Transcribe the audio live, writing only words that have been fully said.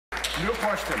New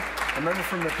question. A member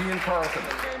from Nepean Carleton.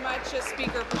 Thank you very much,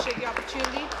 Speaker. Appreciate the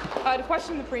opportunity to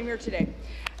question the Premier today.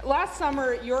 Last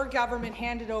summer, your government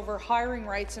handed over hiring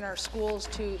rights in our schools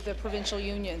to the provincial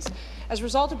unions. As a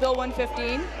result of Bill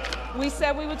 115, we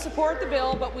said we would support the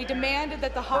bill, but we demanded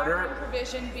that the hiring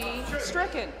provision be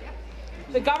stricken.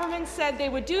 The government said they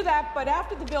would do that, but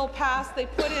after the bill passed, they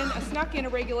snuck in a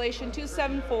regulation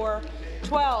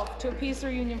 274-12 to appease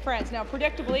their union friends. Now,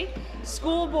 predictably,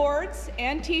 school boards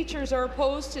and teachers are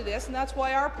opposed to this, and that's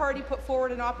why our party put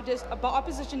forward an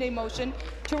opposition day motion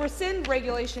to rescind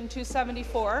Regulation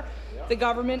 274. The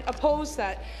government opposed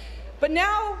that. But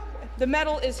now the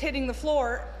metal is hitting the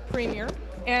floor, Premier,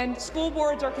 and school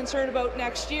boards are concerned about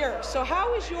next year. So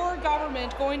how is your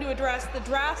government going to address the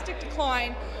drastic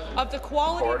decline of the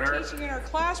quality of teaching in our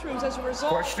classrooms as a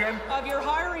result of your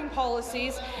hiring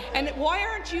policies? And why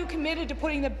aren't you committed to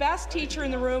putting the best teacher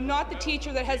in the room, not the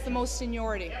teacher that has the most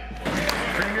seniority?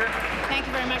 Premier. Thank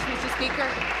you very much, Mr. Speaker.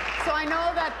 So I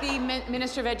know that the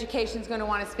Minister of Education is going to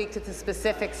want to speak to the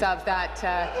specifics of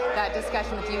that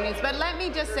discussion with unions, but let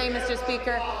me just say, Mr.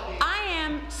 Speaker, I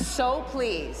am so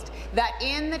pleased that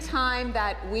in the time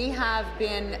that we have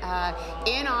been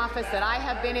in office, that I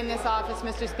have been in this office,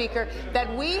 Mr. Speaker,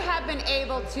 that we have been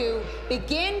able to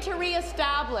begin to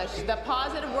re-establish the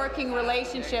positive working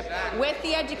relationship with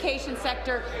the education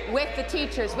sector, with the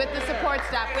teachers, with the support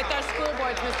staff, with our school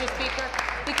boards, Mr. Speaker,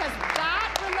 because that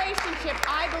relationship,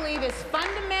 I believe, is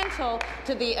fundamental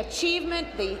to the achievement,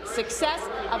 the success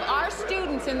of our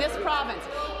students in this province.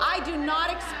 I do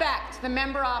not expect the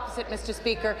member opposite, Mr.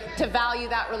 Speaker, to value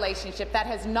that relationship. That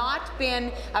has not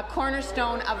been a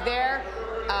cornerstone of their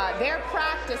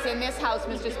practice in this House,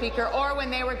 Mr. Speaker, or when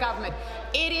they were government.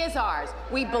 It is ours.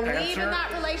 We believe in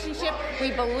that relationship.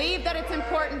 We believe that it's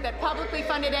important that publicly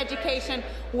funded education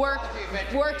works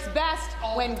best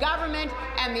when government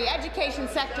and the education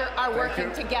sector are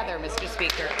working together, Mr.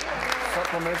 Speaker.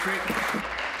 Supplementary.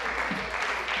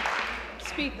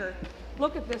 Speaker,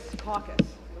 look at this caucus.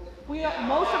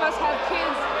 Most of us have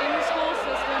kids in the school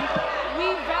system.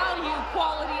 We value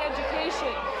quality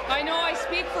education. I know I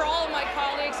speak for all of my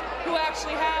colleagues who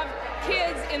actually have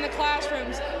kids in the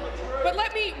classrooms. But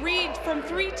let me read from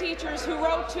 3 teachers who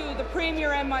wrote to the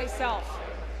Premier and myself.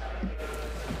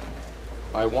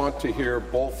 I want to hear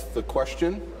both the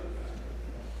question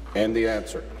and the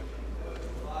answer.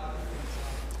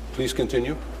 Please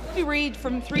continue. Let me read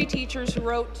from 3 teachers who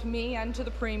wrote to me and to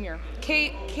the Premier.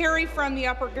 Carrie from the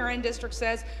Upper Garand District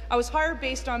says, I was hired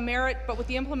based on merit, but with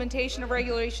the implementation of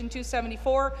Regulation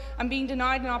 274, I'm being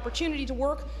denied an opportunity to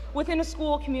work within a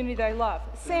school community that I love.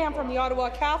 Sam from the Ottawa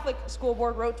Catholic School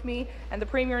Board wrote to me and the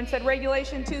Premier and said,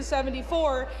 Regulation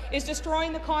 274 is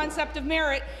destroying the concept of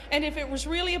merit, and if it was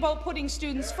really about putting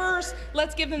students first,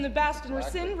 let's give them the best and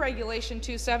rescind Regulation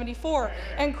 274.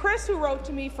 And Chris, who wrote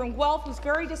to me from Guelph, was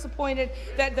very disappointed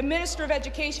that the Minister of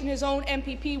Education, his own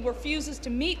MPP, refuses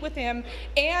to meet with him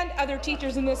and other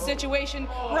teachers in this situation,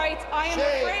 writes, I am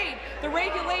afraid the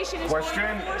regulation is going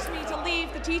to force me to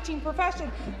leave the teaching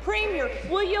profession. Premier,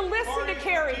 will you listen to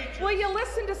Carrie? Will you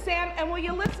listen to Sam? And will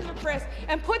you listen to Chris?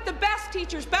 And put the best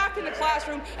teachers back in the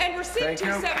classroom and rescind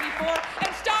 274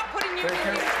 and stop putting you in the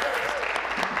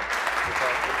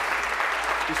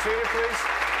Be seated, please.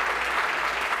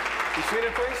 Be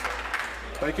seated, please.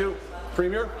 Thank you.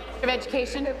 Premier? Of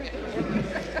Education.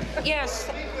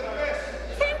 Yes.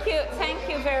 Thank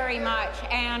you very much.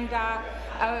 And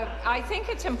I think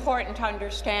it's important to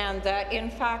understand that, in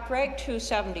fact, Reg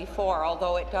 274,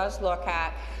 although it does look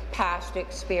at past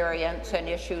experience and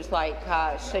issues like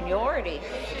seniority,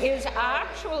 is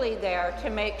actually there to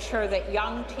make sure that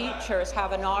young teachers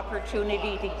have an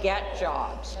opportunity to get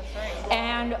jobs.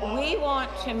 And we want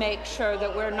to make sure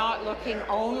that we're not looking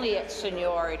only at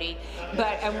seniority,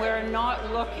 and we're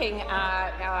not looking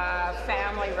at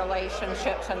family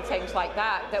relationships and things like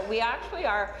that, that we actually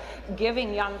are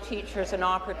giving young teachers an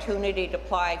opportunity to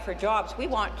apply for jobs. We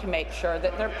want to make sure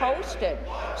that they're posted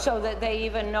so that they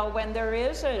even know when there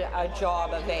is a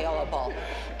job available.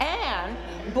 And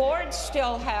boards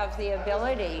still have the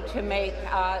ability to make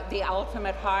the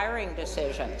ultimate hiring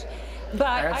decisions.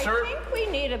 But I think we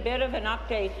need a bit of an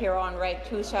update here on Reg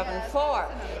 274.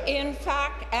 In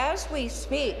fact, as we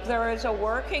speak, there is a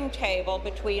working table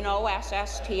between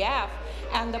OSSTF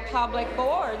and the public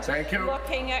boards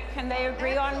looking at can they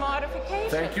agree on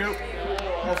modifications. Thank you.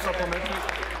 All supplementary.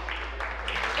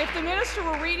 If the minister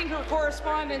were reading her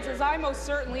correspondence, as I most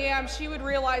certainly am, she would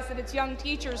realize that it's young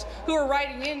teachers who are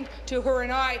writing in to her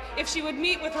and I. If she would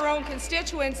meet with her own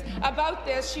constituents about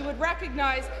this, she would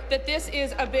recognize that this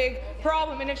is a big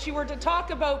problem. And if she were to talk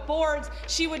about boards,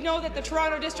 she would know that the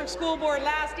Toronto District School Board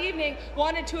last evening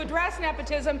wanted to address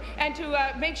nepotism and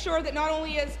to make sure that not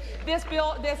only is this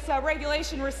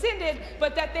regulation rescinded,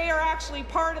 but that they are actually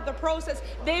part of the process.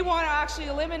 They want to actually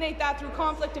eliminate that through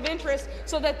conflict of interest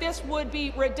so that this would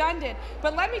be redundant.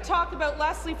 But let me talk about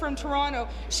Leslie from Toronto.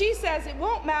 She says it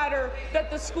won't matter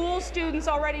that the school students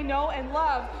already know and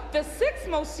love the 6th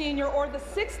most senior or the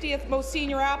 60th most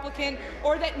senior applicant,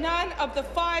 or that none of the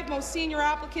 5 most senior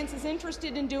applicants is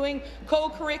interested in doing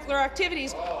co-curricular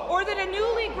activities, or that a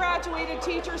newly graduated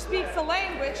teacher speaks the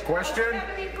language of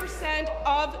 70%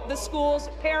 of the school's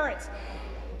parents.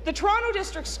 The Toronto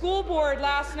District School Board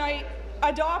last night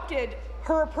adopted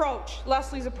her approach,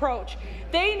 Leslie's approach.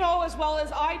 They know as well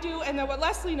as I do, and that what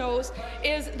Leslie knows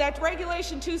is that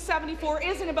Regulation 274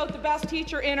 isn't about the best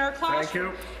teacher in our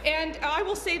classroom. Thank you. And I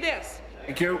will say this.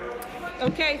 Thank you.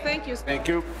 Okay, thank you. Thank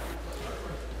you.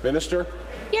 Minister?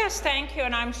 Yes, thank you,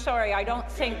 and I'm sorry. I don't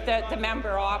think that the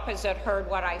member opposite heard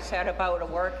what I said about a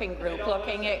working group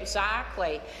looking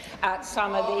exactly at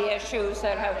some of the issues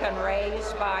that have been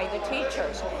raised by the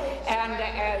teachers and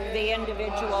the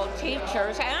individual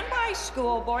teachers and by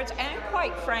school boards and,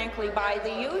 quite frankly, by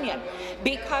the union,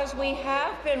 because we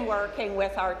have been working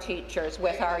with our teachers,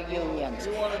 with our unions,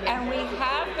 and we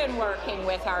have been working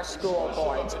with our school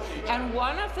boards. And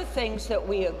one of the things that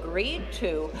we agreed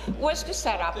to was to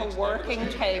set up a working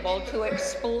table to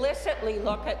explicitly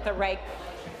look at the reg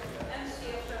and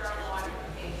see if there are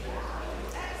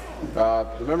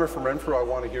modifications. The member from Renfrew, I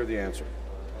want to hear the answer.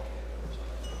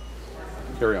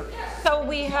 Carry on. So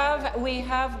we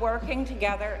have working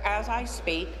together as I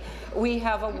speak. We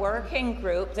have a working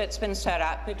group that's been set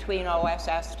up between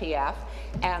OSSTF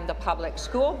and the public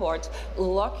school boards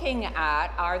looking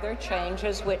at are there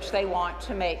changes which they want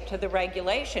to make to the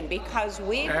regulation, because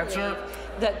we believe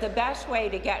that the best way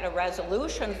to get a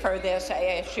resolution for this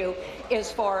issue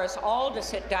is for us all to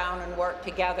sit down and work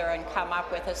together and come up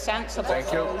with a sensible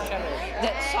solution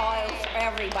that solves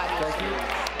everybody's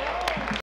needs.